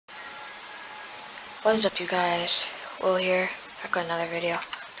What's up, you guys? Will here. Back with another video.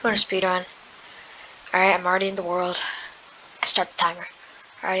 Doing a speedrun. Alright, I'm already in the world. Start the timer.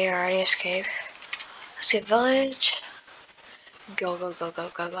 Already escape. Escape village. Go.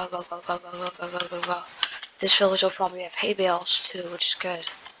 This village will probably have hay bales too, which is good.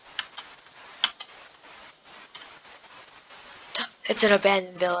 It's an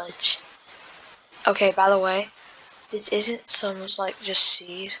abandoned village. Okay, by the way, this isn't someone's like just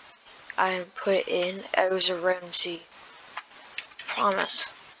seed. I put it in. It was a random seed. Promise.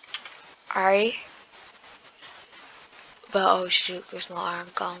 Alrighty. But oh shoot, there's no iron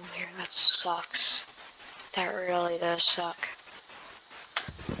golem here. That sucks. That really does suck.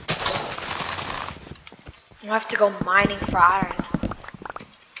 I have to go mining for iron.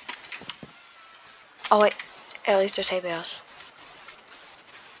 Oh wait, at least there's hay bales.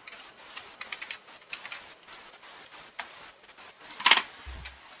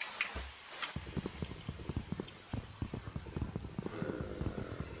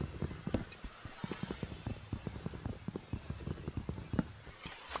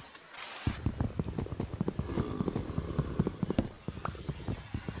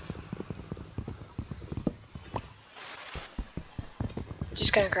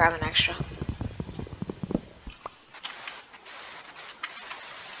 Just gonna grab an extra.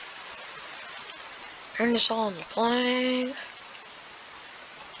 Turn this all on the planks.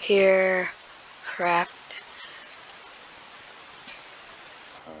 Here, craft.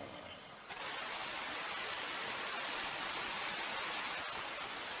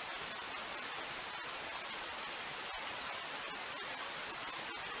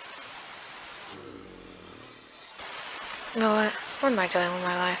 You know what? What am I doing with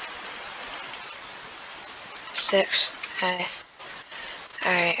my life? 6. Hey.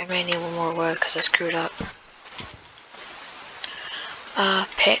 Alright, I may need one more wood because I screwed up.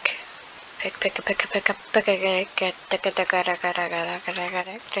 Pick.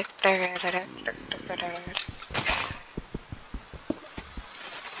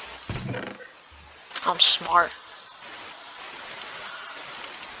 I'm smart.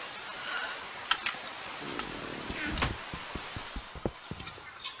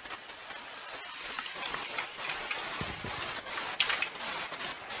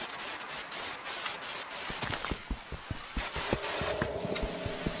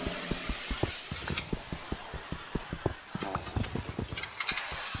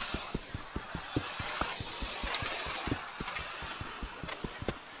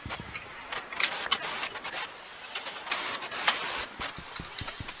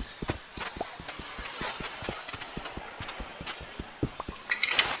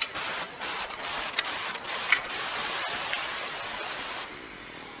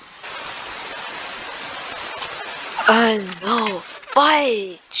 No,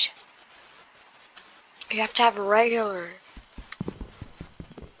 fudge! You have to have a regular.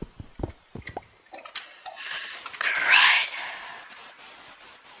 Crud.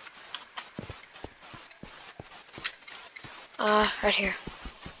 Right here.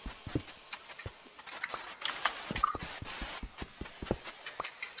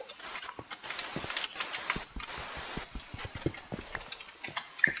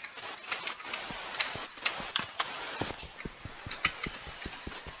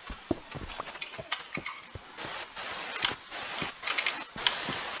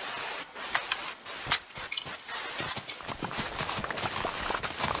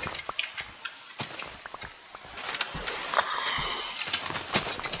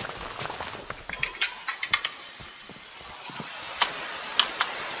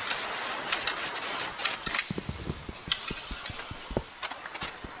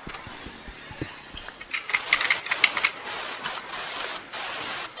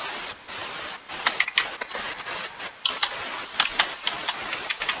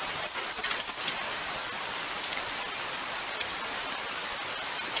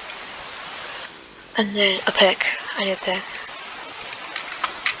 And then a pick. I need a pick.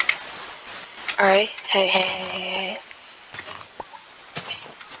 Alright. Hey.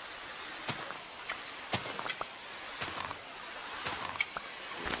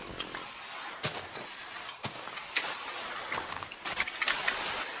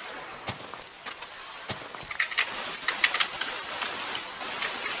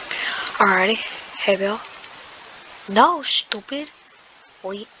 Alrighty. Hey, Bill. No, stupid.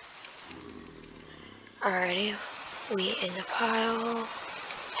 Wheat. Alrighty. Wheat in the pile.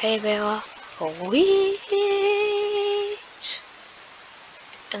 Hay bale. Wheat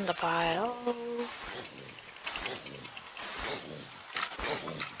in the pile.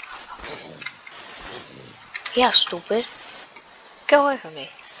 Yeah, stupid. Get away from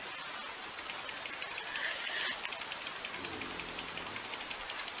me.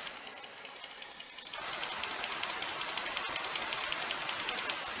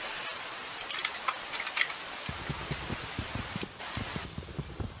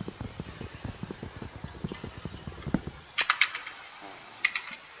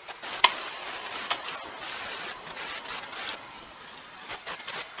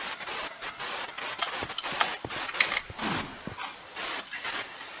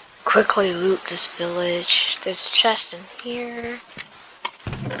 quickly loot this village. There's a chest in here.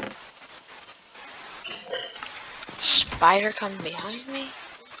 Spider coming behind me?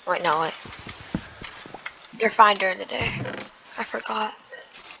 Wait, no, wait. You're fine during the day. I forgot.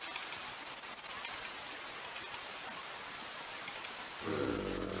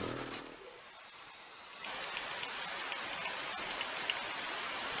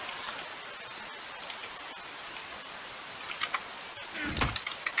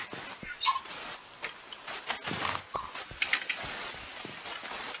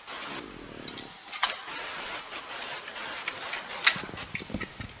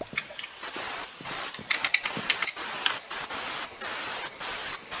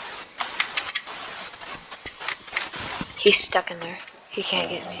 He's stuck in there. He can't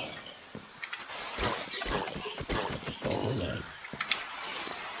get me.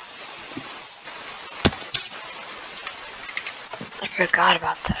 I forgot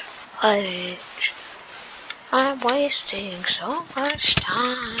about that footage. I'm wasting so much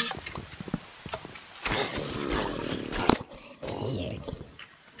time.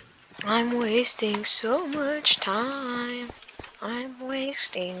 I'm wasting so much time. I'm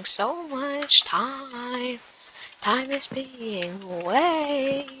wasting so much time. Time is being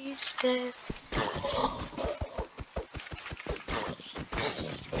wasted.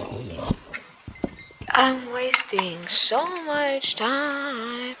 I'm wasting so much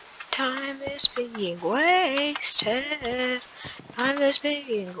time. Time is being wasted. Time is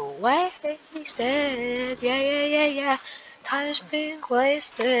being wasted. Yeah. Time is being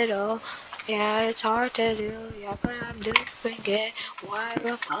wasted. Oh, yeah, it's hard to do. Yeah, but I'm doing it. Why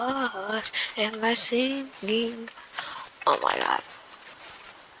the fuck am I singing? Oh my god.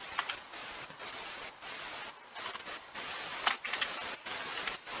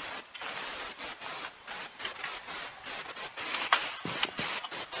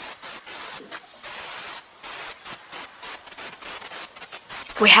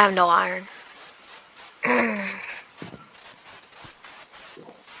 We have no iron.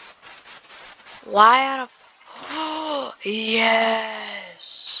 Why out of...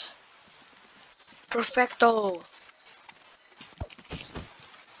 Yes! Perfecto!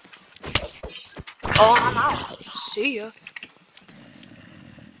 Oh, I'm out. See ya.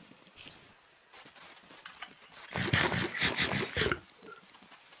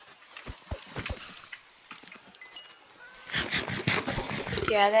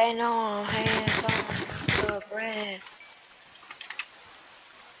 Yeah, they know I'm hands on the bread.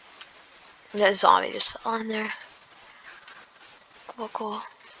 That zombie just fell in there. Cool.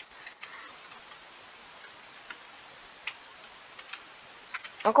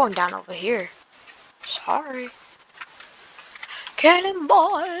 I'm going down over here. Sorry.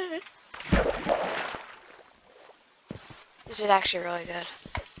 Cannonball! This is actually really good.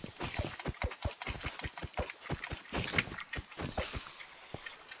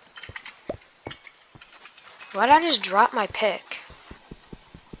 Why'd I just drop my pick?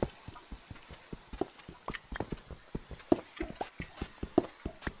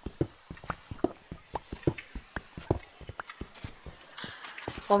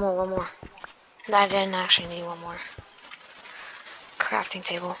 One more. I didn't actually need one more. Crafting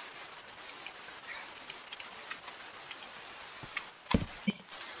table.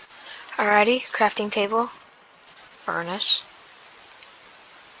 Alrighty, crafting table. Furnace.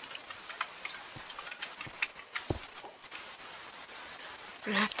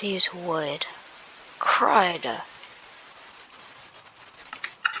 I'm gonna have to use wood. Crud.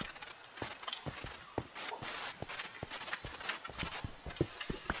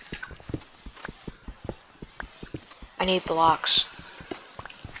 I need blocks.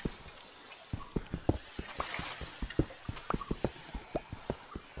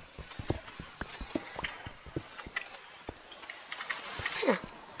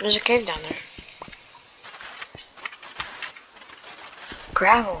 There's a cave down there.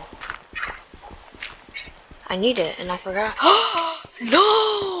 Gravel. I need it and I forgot.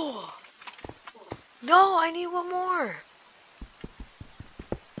 No! No, I need one more.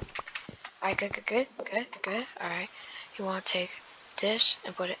 Alright, good. Alright. You want to take this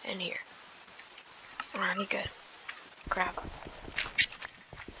and put it in here. Alrighty, good. Grab.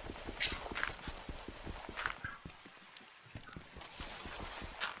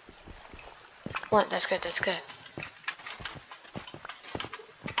 Flint, that's good.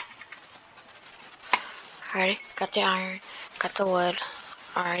 Alrighty, got the iron, got the wood.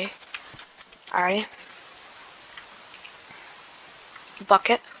 Alrighty.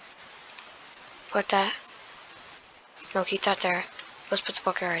 Bucket. Put that. No, keep that there. Let's put the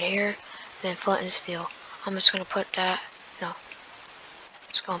bucket right here. Then flint and steel. I'm just gonna put that. No.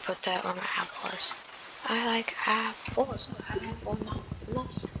 Just gonna put that where my apple is. I like apples. I like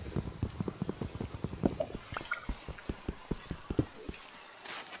bananas.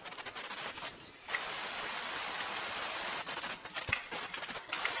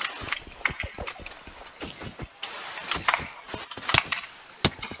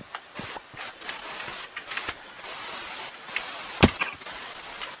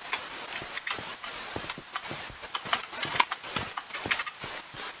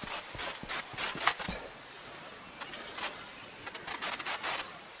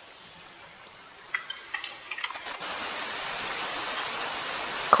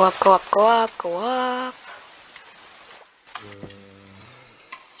 Go up, go up, go up, go up.